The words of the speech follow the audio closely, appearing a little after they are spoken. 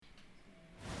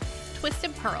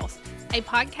Twisted Pearls, a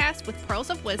podcast with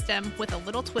pearls of wisdom with a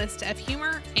little twist of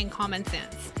humor and common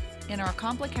sense. In our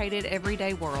complicated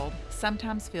everyday world,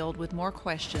 sometimes filled with more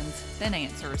questions than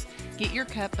answers, get your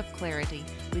cup of clarity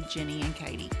with Jenny and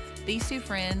Katie. These two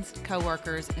friends,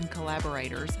 co-workers, and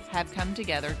collaborators have come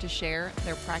together to share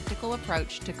their practical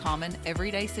approach to common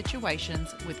everyday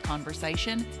situations with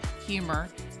conversation, humor,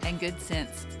 and good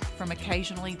sense from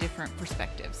occasionally different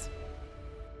perspectives.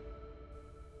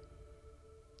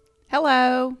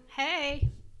 Hello, Hey,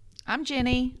 I'm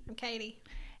Jenny, I'm Katie.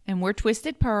 and we're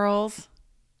Twisted Pearls.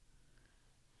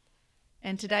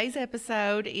 And today's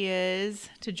episode is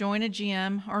to join a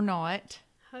gym or not.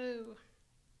 Oh.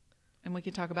 And we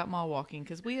can talk about mall walking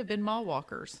because we have been mall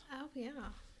walkers. Oh, yeah.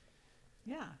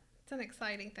 Yeah. It's an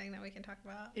exciting thing that we can talk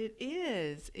about. It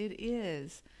is. It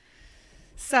is.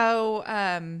 So,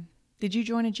 did you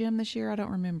join a gym this year? I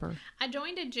don't remember. I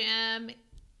joined a gym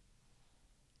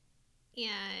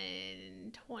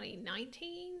in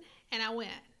 2019, and I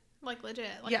went, like, legit.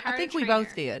 Like, Yeah, I hired think a we trainer.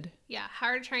 both did. Yeah,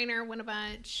 hired a trainer, went a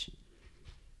bunch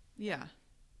Yeah.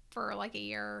 for like a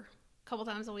year, a couple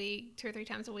times a week, 2 or 3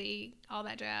 times a week, all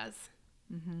that jazz.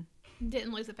 Mm-hmm.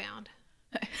 Didn't lose a pound.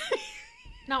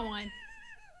 Not one.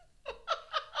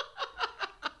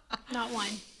 Not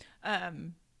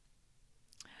one.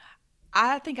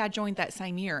 I think I joined that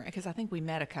same year because I think we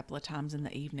met a couple of times in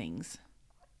the evenings.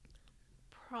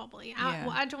 Probably. Yeah.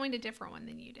 I joined a different one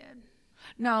than you did.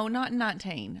 No, not in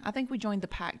 19. I think we joined the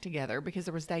pack together because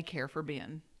there was daycare for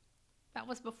Ben. That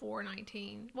was before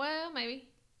 19. Well, maybe.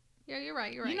 Yeah, you're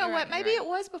right. You're right. You know you're what? right, Maybe you're it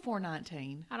was before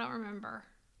 19. right. I don't remember.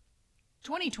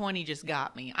 2020 just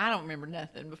got me. I don't remember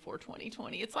nothing before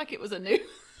 2020. It's like it was a new...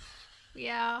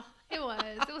 Yeah, it was.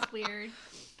 It was weird.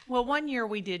 Well, one year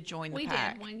we did join the We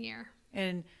pack. did 1 year.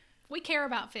 And We care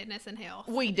about fitness and health.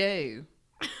 we do.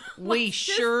 We Let's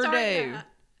just sure start do. that.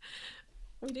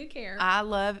 We do care. I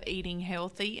love eating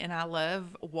healthy and I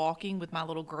love walking with my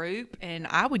little group. And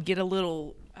I would get a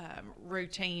little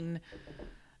routine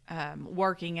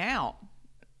working out.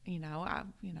 I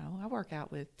work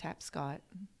out with Tap Scott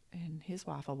and his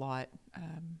wife a lot.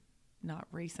 Not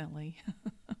recently.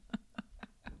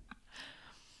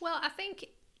 Well, I think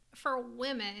for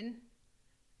women,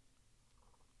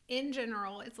 in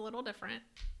general, it's a little different.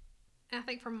 And I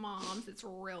think for moms, it's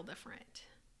real different.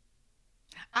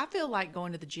 I feel like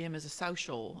going to the gym is a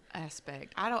social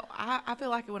aspect. I feel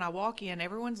like when I walk in,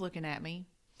 everyone's looking at me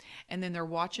and then they're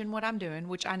watching what I'm doing,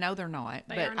 which I know they're not,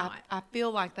 They but are not. I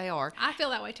feel like they are. I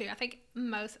feel that way too. I think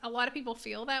a lot of people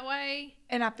feel that way.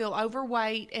 And I feel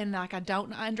overweight and like I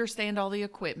don't understand all the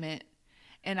equipment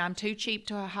and I'm too cheap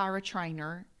to hire a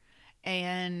trainer.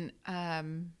 And,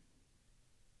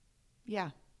 yeah.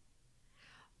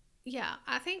 Yeah,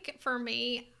 I think for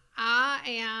me,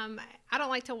 I don't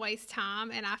like to waste time,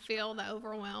 and I feel the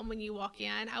overwhelm when you walk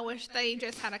in. I wish they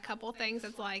just had a couple things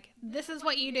that's like, this is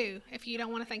what you do if you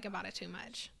don't want to think about it too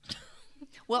much.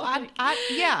 Well,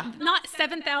 yeah. Not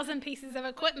 7,000 pieces of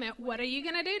equipment. What are you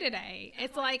going to do today?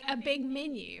 It's like a big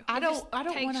menu. I don't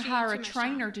want to hire a much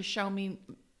trainer time. to show me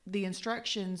the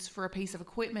instructions for a piece of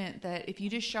equipment that if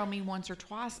you just show me once or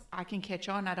twice, I can catch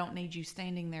on. I don't need you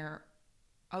standing there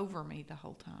over me the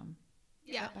whole time.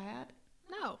 Is Yeah. that bad?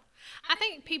 No. I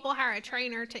think people hire a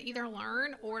trainer to either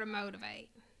learn or to motivate.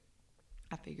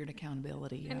 I figured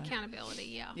accountability. And accountability,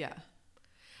 yeah. Yeah.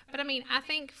 But I mean, I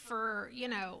think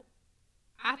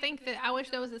I think that I wish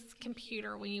there was this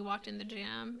computer when you walked in the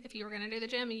gym, if you were going to do the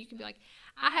gym, and you could be like,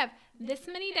 I have this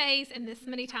many days and this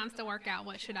many times to work out.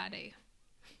 What should I do?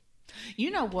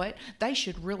 You know what? They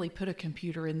should really put a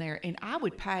computer in there, and I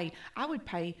would pay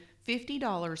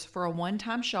 $50 for a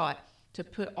one-time shot to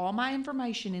put all my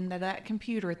information into that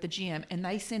computer at the gym, and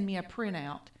they send me a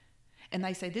printout, and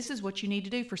they say, this is what you need to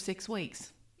do for 6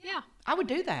 weeks. Yeah. I would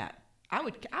do that. I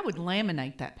would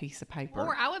laminate that piece of paper.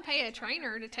 Or I would pay a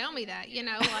trainer to tell me that,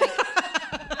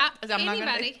 like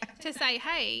anybody to say,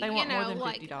 hey, They want more than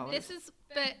like $50. this is,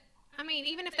 but I mean,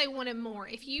 even if they wanted more,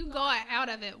 if you got out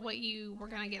of it what you were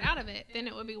going to get out of it, then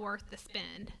it would be worth the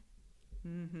spend.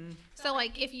 Mm-hmm. So,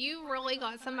 like, if you really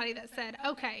got somebody that said,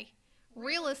 okay,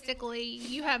 realistically,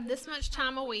 you have this much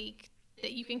time a week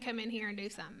that you can come in here and do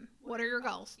something. What are your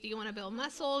goals? Do you want to build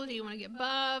muscle? Do you want to get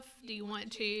buff? Do you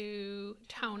want to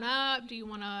tone up? Do you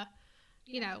want to,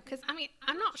 because, I mean,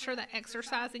 I'm not sure that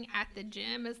exercising at the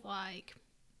gym is, like,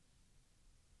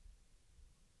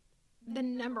 the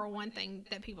number one thing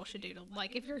that people should do to,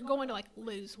 like, if you're going to, like,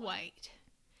 lose weight.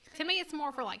 To me, it's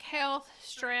more for, like, health,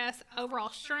 stress, overall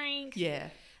strength. Yeah.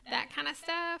 That kind of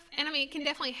stuff. And, I mean, it can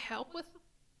definitely help with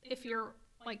if you're,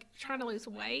 like, trying to lose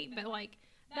weight. But, like,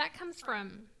 that comes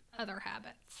from other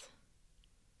habits.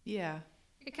 Yeah.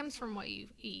 It comes from what you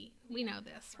eat. We know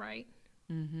this, right?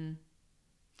 Mm-hmm.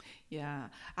 Yeah.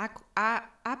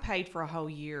 I paid for a whole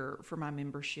year for my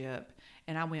membership,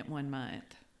 and I went 1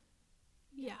 month.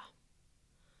 Yeah.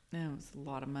 It was a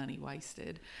lot of money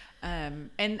wasted. And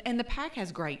the pack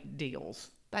has great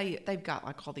deals. They've got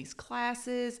like all these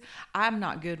classes. I'm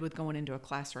not good with going into a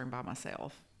classroom by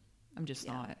myself. I'm just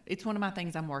not. It's one of my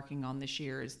things I'm working on this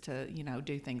year is to,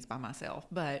 do things by myself.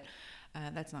 But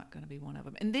that's not going to be one of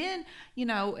them. And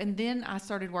then, I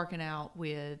started working out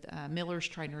with Miller's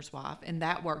trainer's wife, and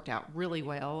that worked out really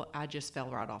well. I just fell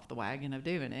right off the wagon of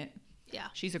doing it. Yeah.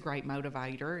 She's a great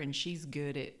motivator, and she's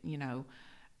good at,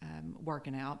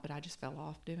 working out, but I just fell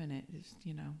off doing it. It's,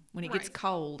 when it gets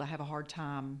cold, I have a hard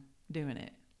time doing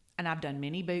it. And I've done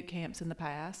many boot camps in the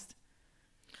past.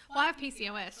 Well, I have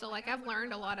PCOS, so like I've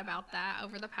learned a lot about that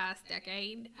over the past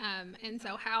decade. And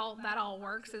so how that all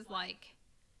works is like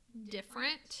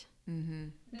different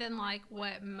than like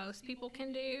what most people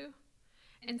can do.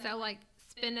 And so like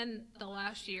spending the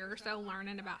last year or so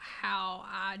learning about how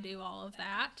I do all of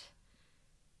that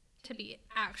to be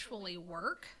actually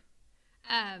work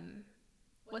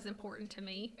was important to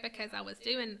me because I was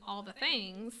doing all the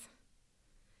things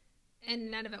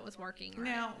and none of it was working. Right?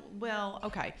 Now, well,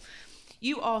 okay.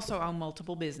 You also own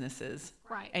multiple businesses.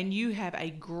 Right. And you have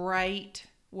a great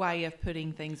way of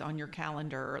putting things on your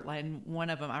calendar. And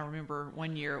one of them, I remember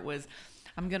one year it was,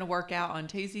 I'm going to work out on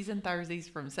Tuesdays and Thursdays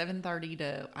from 7:30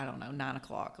 to, 9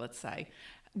 o'clock, let's say.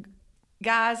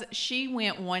 Guys, she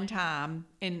went one time,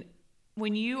 and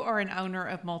when you are an owner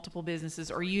of multiple businesses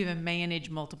or you even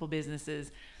manage multiple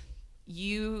businesses,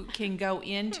 you can go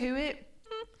into it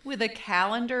with a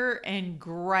calendar and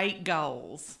great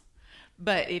goals.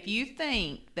 But if you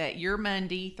think that your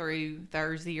Monday through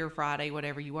Thursday or Friday,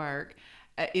 whatever you work,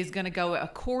 is going to go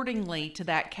accordingly to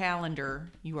that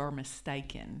calendar, you are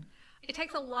mistaken. It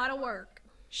takes a lot of work.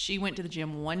 She went to the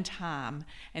gym one time,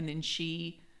 and then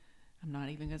I'm not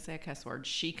even going to say a cuss word,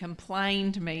 she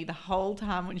complained to me the whole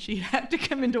time when she'd have to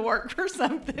come into work for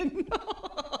something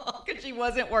because she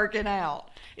wasn't working out.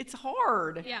 It's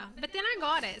hard. Yeah, but then I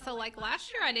got it. So like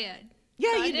last year I did.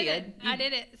 Yeah, so you did. I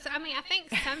did it. So, I mean, I think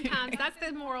sometimes that's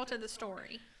the moral to the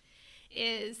story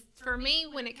is for me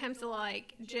when it comes to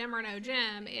like gym or no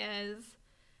gym is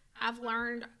I've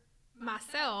learned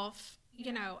myself,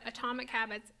 Atomic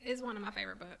Habits is one of my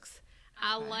favorite books.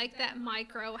 I like that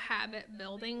micro habit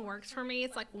building works for me.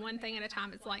 It's like one thing at a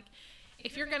time. It's like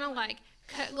if you're going to like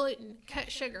cut gluten,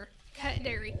 cut sugar, cut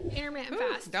dairy, intermittent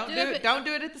fast. Don't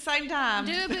do it at the same time.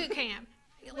 Do a boot camp.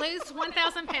 Lose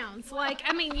 1,000 pounds. Like,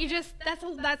 I mean, that's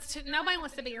nobody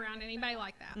wants to be around anybody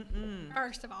like that,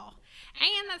 first of all.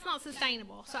 And that's not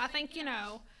sustainable. So I think,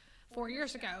 4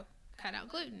 years ago, cut out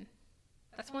gluten.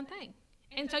 That's one thing.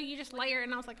 And so you just layer it,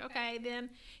 and I was like, okay, then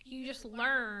you just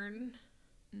learn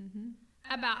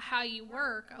about how you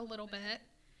work a little bit.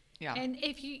 Yeah. And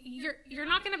if you're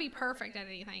not going to be perfect at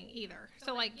anything either.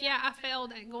 So, like, yeah, I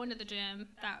failed at going to the gym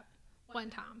that one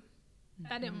time.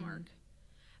 That didn't work.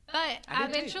 But I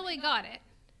eventually got it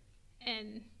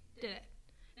and did it.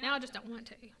 Now I just don't want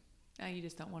to. Now you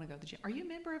just don't want to go to the gym. Are you a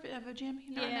member of a gym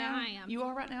right now? Yeah, I am. You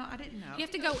are right now? I didn't know. You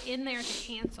have to go in there to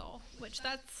cancel, which is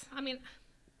that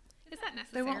necessary?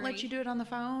 They won't let you do it on the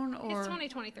phone? Or It's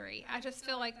 2023. I just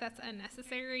feel like that's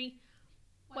unnecessary.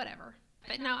 Whatever.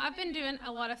 But no, I've been doing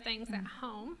a lot of things at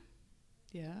home.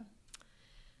 Yeah.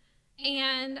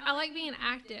 And I like being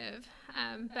active,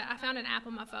 but I found an app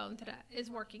on my phone that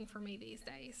is working for me these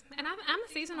days. And I'm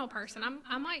a seasonal person.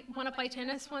 I might want to play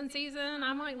tennis one season.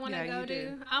 I might want to go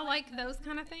do. I like those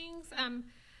kind of things.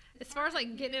 As far as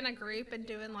like getting in a group and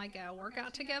doing like a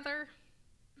workout together,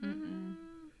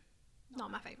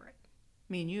 not my favorite.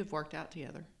 Me and you have worked out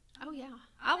together. Oh yeah,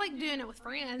 I like doing it with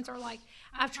friends, or like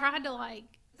I've tried to like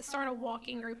start a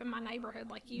walking group in my neighborhood,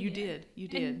 like you did. You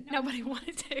did. And nobody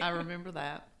wanted to. I remember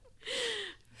that.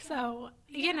 So,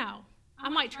 I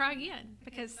might try again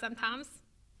because sometimes.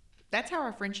 That's how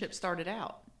our friendship started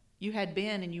out. You had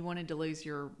Ben and you wanted to lose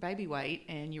your baby weight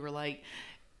and you were like,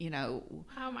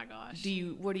 oh my gosh.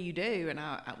 What do you do? And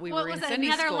we well, were it in was Sunday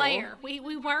another school. layer.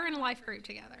 We were in a life group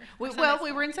together. We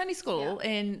were in Sunday school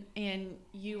and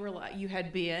you were like, you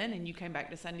had Ben and you came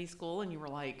back to Sunday school and you were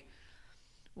like,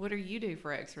 what do you do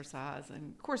for exercise?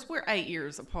 And of course we're 8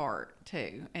 years apart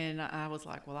too. And I was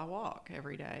like, well, I walk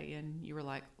every day. And you were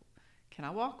like, can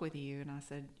I walk with you? And I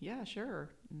said, yeah, sure.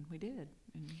 And we did.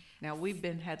 And now we've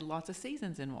had lots of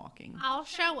seasons in walking. I'll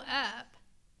show up.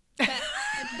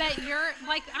 But you're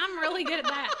like, I'm really good at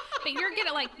that. But you're good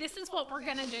at like, this is what we're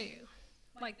going to do.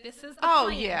 Like, this is the Oh,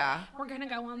 plan. yeah. We're going to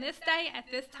go on this day, at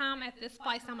this time, at this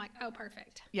place. I'm like, oh,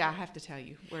 perfect. Yeah, I have to tell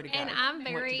you where to go. And I'm what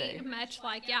to very do. much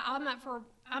like, yeah, I'm up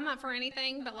for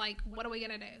anything, but like, what are we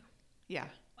going to do? Yeah.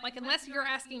 Like, unless you're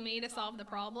asking me to solve the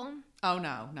problem. Oh,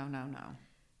 no.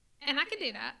 And I could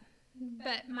do that.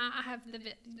 But I have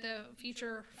the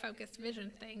future focused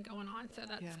vision thing going on, so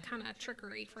that's kind of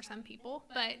trickery for some people.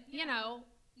 But, you know,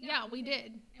 yeah, we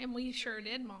did. And we sure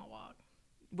did mall walk.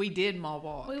 We did mall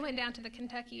walk. We went down to the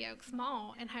Kentucky Oaks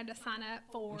Mall and had to sign up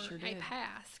for sure a did.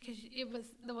 pass because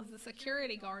there was a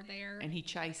security guard there. And he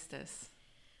chased us.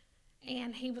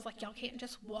 And he was like, y'all can't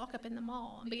just walk up in the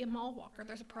mall and be a mall walker.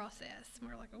 There's a process. And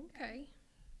we were like, okay.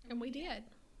 And we did.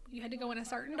 You had to go in a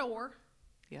certain door.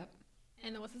 Yep.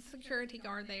 And there was a security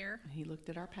guard there. He looked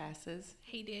at our passes.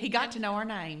 He did. He got to know our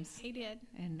names. He did.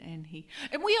 And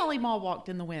we only mall walked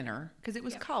in the winter because it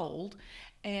was cold.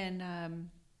 And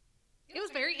it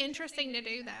was very interesting to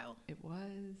do, though. it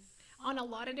was. On a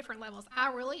lot of different levels.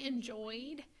 I really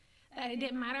enjoyed that it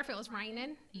didn't matter if it was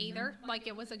raining either. Like,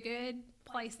 it was a good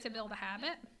place to build a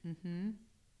habit. Mm-hmm.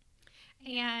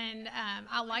 And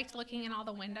I liked looking in all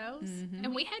the windows. Mm-hmm.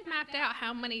 And we had mapped out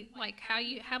how many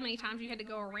times you had to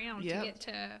go around to get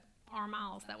to our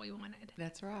miles that we wanted.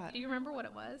 That's right. Do you remember what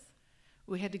it was?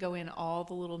 We had to go in all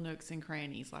the little nooks and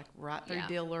crannies, like right through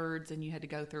Dillard's, and you had to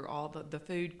go through all the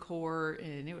food court,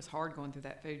 and it was hard going through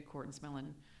that food court and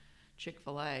smelling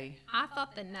Chick-fil-A. I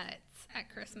thought the nuts at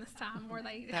Christmas time were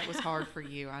they... That was hard for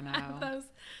you, I know. Those,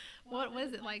 what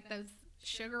was it, like those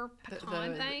sugar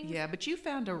pecan things? Yeah, but you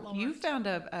found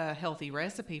a healthy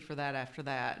recipe for that after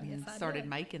that, and started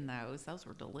making those. Those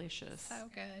were delicious. So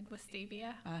good with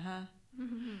stevia.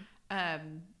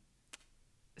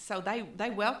 So they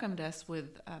welcomed us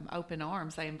with open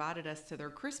arms. They invited us to their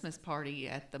Christmas party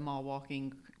at the mall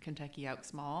walking Kentucky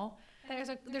Oaks Mall.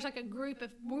 There's like a group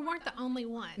of, we weren't the only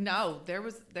one. No, there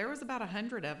was about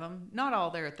 100 of them. Not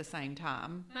all there at the same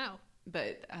time. No.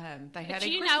 But they had but a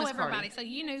you Christmas know everybody, party. so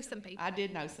you knew some people. I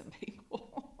did know some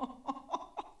people.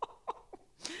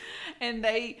 And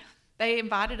they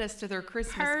invited us to their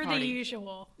Christmas party. Per the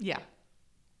usual. Yeah.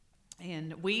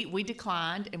 And we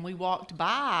declined, and we walked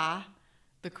by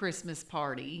the Christmas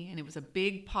party, and it was a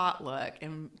big potluck,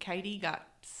 and Katie got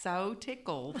so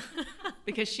tickled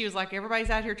because she was like, everybody's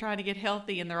out here trying to get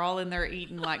healthy, and they're all in there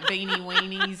eating like beanie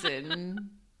weenies and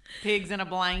pigs in a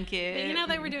blanket. But you know,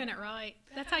 they were doing it right.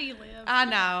 That's how you live. I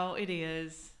know, it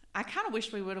is. I kind of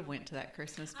wish we would have went to that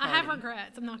Christmas party. I have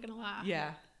regrets, I'm not going to lie.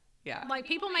 Yeah. Like,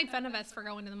 people made fun of us for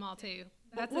going to the mall, too.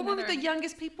 We were the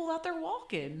youngest people out there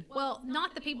walking. Well,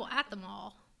 not the people at the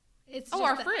mall. It's just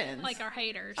our friends. Like our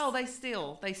haters. Oh, they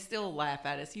still laugh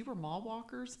at us. You were mall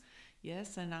walkers?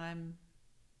 Yes, and I'm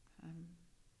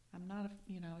not,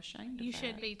 ashamed of that. You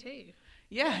should be, too.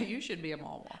 Yeah, you should be a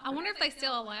mall walker. I wonder if they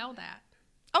still allow that.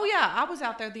 Oh, yeah. I was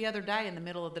out there the other day in the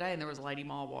middle of the day, and there was a lady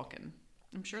mall walking.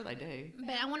 I'm sure they do.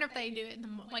 But I wonder if they do it in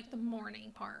the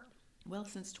morning part. Well,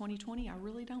 since 2020, I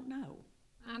really don't know.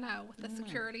 I know, with the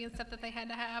security and stuff that they had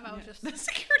to have. I was just... The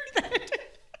security that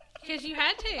Because you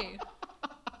had to.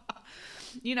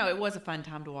 It was a fun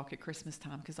time to walk at Christmas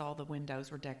time because all the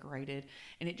windows were decorated,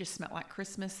 and it just smelled like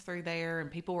Christmas through there,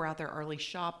 and people were out there early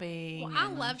shopping. Well, I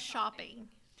love shopping.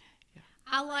 Yeah.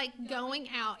 I like going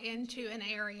out into an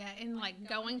area and like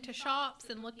going to shops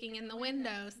and looking in the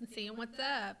windows and seeing what's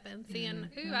up and seeing,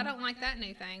 ooh, I don't like that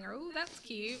new thing, or ooh, that's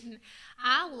cute. And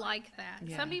I like that.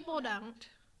 Yeah. Some people don't.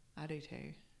 I do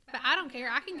too. But I don't care.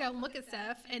 I can go and look at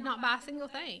stuff and not buy a single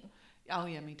thing. Oh,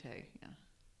 yeah, me too. Yeah.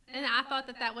 And I thought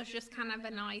that was just kind of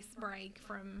a nice break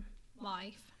from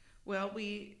life. Well,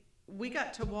 we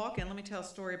got to walk in. Let me tell a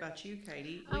story about you,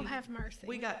 Katie. Have mercy.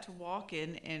 We got to walk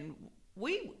in, and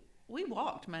we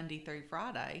walked Monday through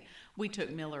Friday. We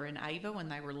took Miller and Ava when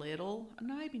they were little.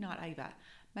 No, maybe not Ava.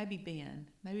 Maybe Ben.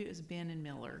 Maybe it was Ben and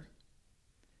Miller.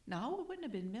 No, it wouldn't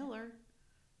have been Miller.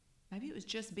 Maybe it was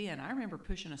just Ben. I remember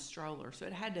pushing a stroller, so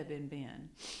it had to have been Ben.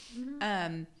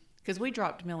 Mm-hmm. Because we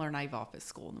dropped Miller and Ava off at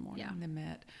school in the morning and then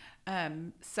met.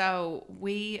 So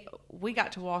we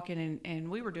got to walk in, and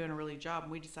we were doing a really good job,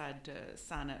 and we decided to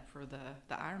sign up for the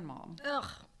Iron Mom. Ugh.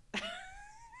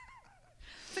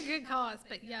 It's a good cause,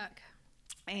 but yuck.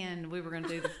 And we were going to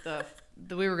do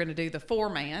the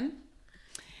 4-man.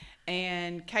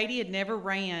 And Katie had never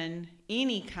ran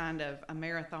any kind of a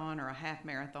marathon or a half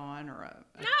marathon or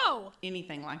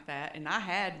anything like that. And I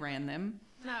had ran them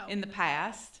in the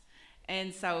past.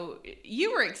 And so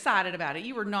you were excited about it.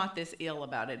 You were not this ill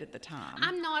about it at the time.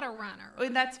 I'm not a runner.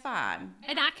 And that's fine.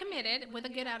 And I committed with a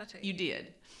good attitude. You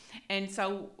did. And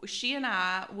so she and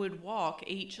I would walk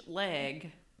each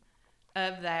leg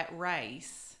of that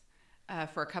race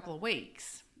for a couple of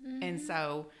weeks. Mm-hmm. And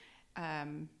so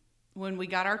when we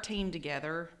got our team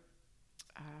together,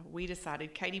 we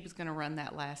decided Katie was going to run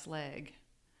that last leg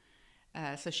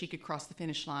so she could cross the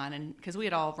finish line. And because we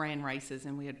had all ran races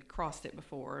and we had crossed it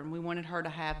before, and we wanted her to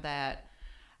have that.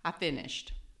 I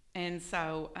finished. And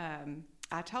so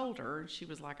I told her, she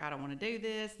was like, I don't want to do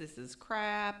this. This is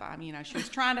crap. She was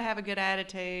trying to have a good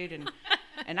attitude.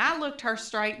 And I looked her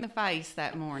straight in the face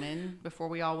that morning before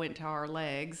we all went to our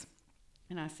legs.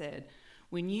 And I said,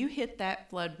 when you hit that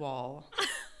flood wall.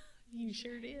 You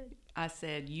sure did. I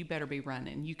said, you better be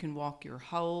running. You can walk your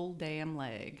whole damn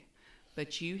leg.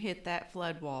 But you hit that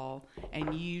flood wall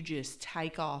and you just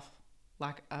take off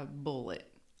like a bullet.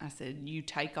 I said, you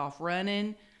take off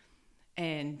running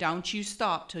and don't you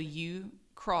stop till you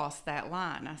cross that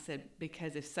line. I said,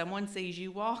 because if someone sees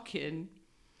you walking,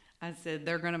 I said,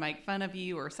 they're going to make fun of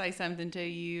you or say something to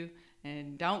you.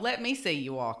 And don't let me see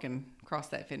you walking across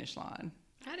that finish line.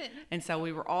 I didn't. And so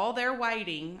we were all there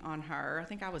waiting on her. I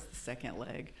think I was the second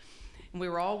leg. And we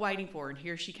were all waiting for her. And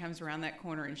here she comes around that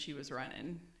corner and she was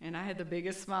running. And I had the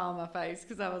biggest smile on my face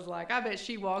because I was like, I bet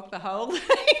she walked the whole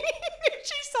thing.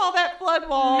 She saw that flood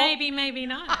wall. Maybe, maybe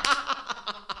not.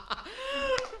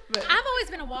 But I've always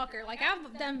been a walker. Like,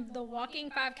 I've done the walking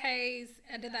 5Ks.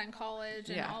 I did that in college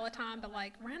and all the time. But,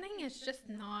 like, running is just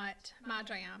not my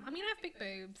jam. I mean, I have big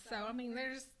boobs. So, I mean,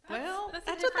 that's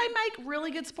what they make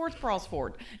really good sports bras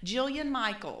for. Jillian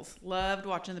Michaels. Loved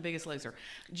watching The Biggest Loser.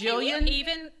 Jillian. Can you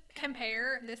even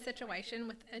compare this situation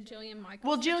with a Jillian Michaels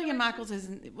Well,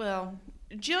 situation?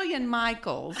 Jillian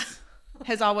Michaels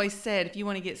has always said, if you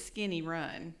want to get skinny,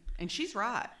 run. And she's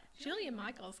right. Jillian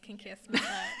Michaels can kiss me up.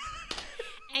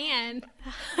 And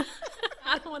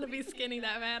I don't want to be skinny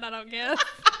that bad, I don't guess.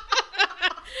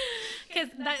 Because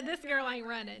this girl ain't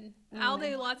running. I'll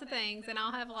do lots of things, and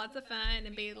I'll have lots of fun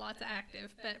and be lots of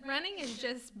active. But running is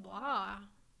just blah.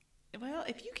 Well,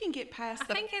 if you can get past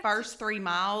the first 3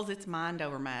 miles, it's mind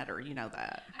over matter. You know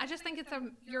that. I just think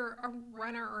you're a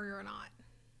runner or you're not.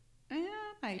 Yeah,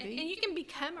 maybe. And you can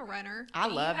become a runner. I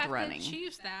loved running. You have to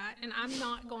choose that, and I'm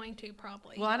not going to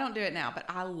probably. Well, I don't do it now, but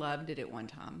I loved it at one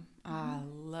time. I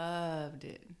loved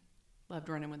it. Loved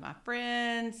running with my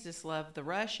friends. Just loved the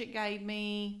rush it gave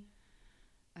me.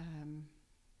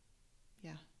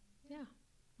 Yeah. Yeah.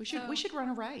 We should run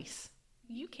a race.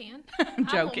 You can. I'm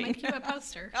joking. I will make you a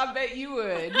poster. I bet you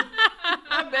would.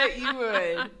 I bet you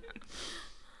would.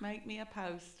 Make me a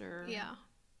poster. Yeah.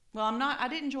 Well, I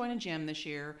didn't join a gym this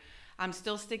year. I'm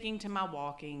still sticking to my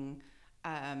walking.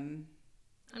 I'm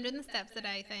doing the steps a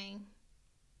day thing.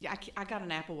 Yeah, I got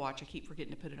an Apple Watch. I keep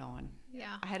forgetting to put it on.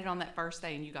 Yeah. I had it on that first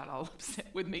day, and you got all upset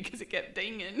with me because it kept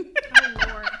dinging. Oh,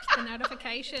 Lord. The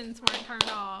notifications weren't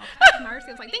turned off. Mercy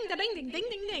was like, ding, ding, ding, ding,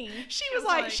 ding, ding. She was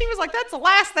like, that's the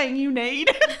last thing you need.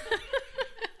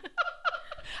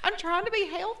 I'm trying to be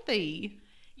healthy.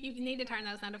 You need to turn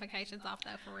those notifications off,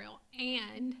 though, for real.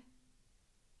 And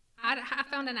I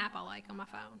found an app I like on my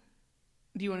phone.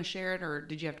 Do you want to share it, or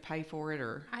did you have to pay for it,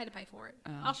 or? I had to pay for it.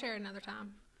 I'll share it another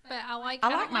time. But I like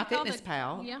my Fitness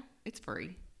Pal. Yeah. It's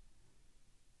free.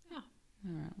 Yeah.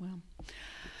 All right. Well.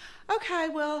 Okay.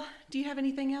 Well, do you have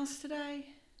anything else today?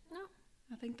 No.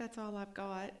 I think that's all I've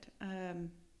got.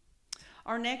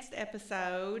 Our next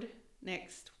episode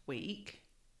next week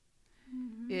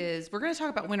is we're going to talk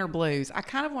about winter blues. I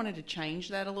kind of wanted to change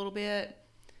that a little bit.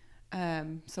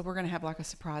 So we're going to have like a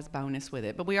surprise bonus with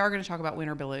it. But we are going to talk about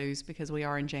winter blues because we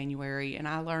are in January. And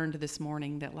I learned this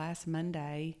morning that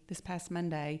this past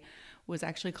Monday, was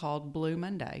actually called Blue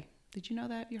Monday. Did you know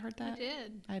that? You heard that? I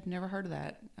did. I've never heard of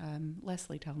that.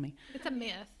 Leslie told me. It's a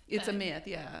myth. It's a myth,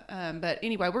 yeah. But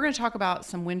anyway, we're going to talk about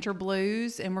some winter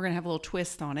blues, and we're going to have a little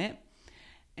twist on it.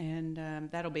 And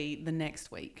that'll be the next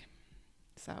week.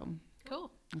 So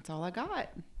cool. That's all I got.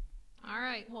 All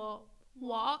right. Well,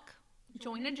 walk.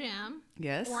 Join a gym.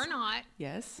 Yes. Or not.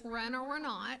 Yes. Run or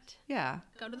not. Yeah.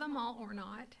 Go to the mall or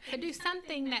not. But do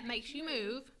something that makes you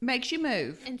move.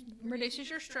 And reduces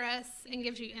your stress and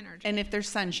gives you energy. And if there's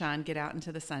sunshine, get out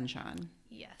into the sunshine.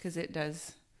 Yes. Because it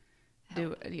does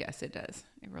do it. Yes, it does.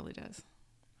 It really does.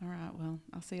 All right. Well,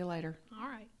 I'll see you later. All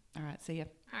right. All right. See you.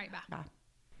 All right. Bye. Bye.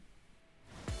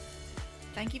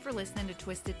 Thank you for listening to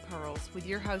Twisted Pearls with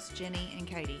your hosts, Jenny and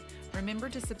Katie. Remember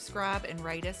to subscribe and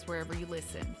rate us wherever you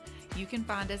listen. You can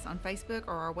find us on Facebook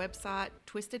or our website,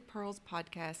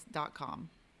 twistedpearlspodcast.com.